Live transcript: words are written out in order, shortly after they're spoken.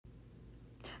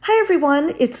Hi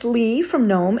everyone, it's Lee from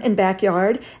Gnome and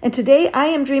Backyard, and today I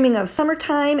am dreaming of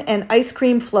summertime and ice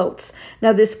cream floats.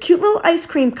 Now this cute little ice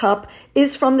cream cup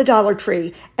is from the Dollar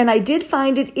Tree, and I did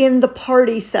find it in the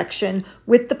party section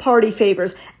with the party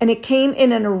favors, and it came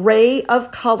in an array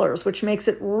of colors, which makes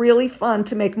it really fun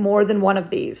to make more than one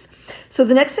of these. So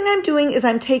the next thing I'm doing is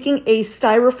I'm taking a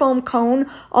styrofoam cone,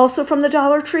 also from the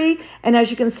Dollar Tree, and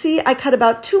as you can see, I cut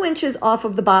about 2 inches off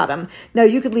of the bottom. Now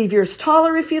you could leave yours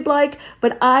taller if you'd like,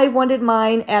 but I wanted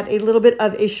mine at a little bit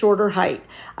of a shorter height.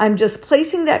 I'm just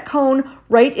placing that cone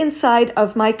right inside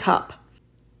of my cup.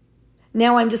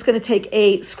 Now I'm just going to take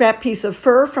a scrap piece of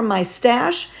fur from my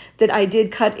stash that I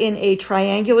did cut in a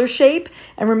triangular shape.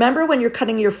 And remember, when you're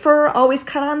cutting your fur, always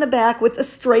cut on the back with a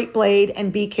straight blade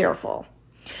and be careful.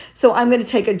 So I'm going to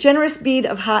take a generous bead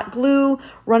of hot glue,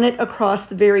 run it across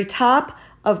the very top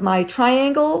of my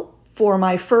triangle for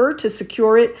my fur to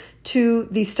secure it to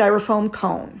the styrofoam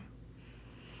cone.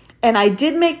 And I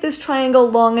did make this triangle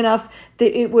long enough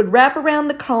that it would wrap around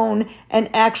the cone and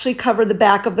actually cover the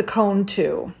back of the cone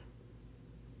too.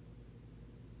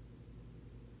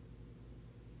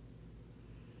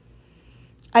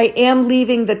 I am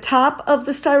leaving the top of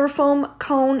the styrofoam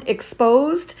cone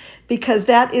exposed because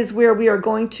that is where we are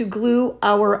going to glue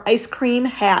our ice cream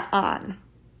hat on.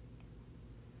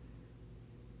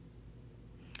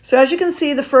 So as you can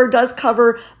see, the fur does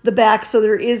cover the back, so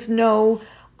there is no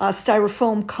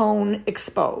styrofoam cone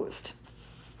exposed.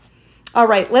 All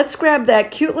right, let's grab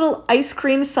that cute little ice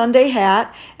cream sundae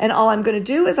hat, and all I'm going to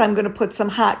do is I'm going to put some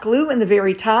hot glue in the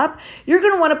very top. You're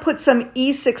going to want to put some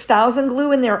E6000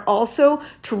 glue in there also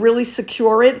to really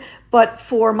secure it, but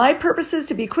for my purposes,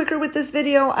 to be quicker with this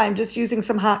video, I'm just using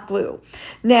some hot glue.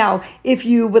 Now, if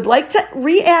you would like to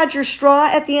re-add your straw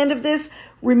at the end of this,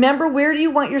 remember, where do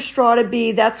you want your straw to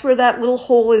be? That's where that little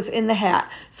hole is in the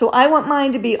hat. So I want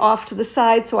mine to be off to the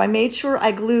side, so I made sure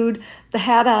I glued the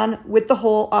hat on with the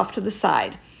hole off to the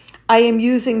side. I am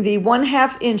using the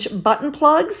 1/2 inch button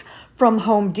plugs from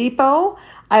Home Depot.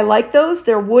 I like those.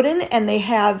 They're wooden and they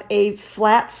have a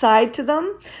flat side to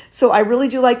them. So I really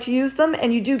do like to use them,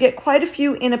 and you do get quite a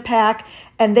few in a pack,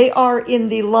 and they are in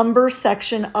the lumber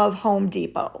section of Home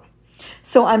Depot.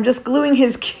 So I'm just gluing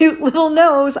his cute little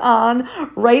nose on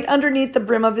right underneath the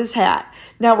brim of his hat.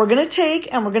 Now we're going to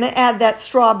take and we're going to add that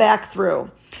straw back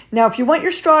through. Now if you want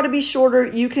your straw to be shorter,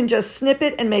 you can just snip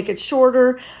it and make it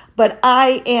shorter, but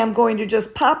I am going to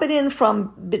just pop it in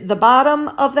from the bottom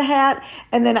of the hat,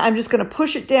 and then I'm just going to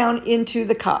push it down into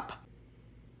the cup.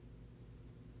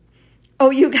 Oh,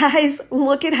 you guys,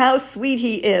 look at how sweet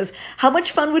he is. How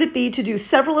much fun would it be to do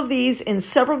several of these in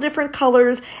several different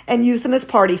colors and use them as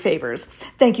party favors?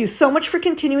 Thank you so much for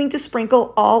continuing to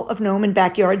sprinkle all of Gnome and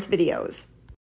Backyard's videos.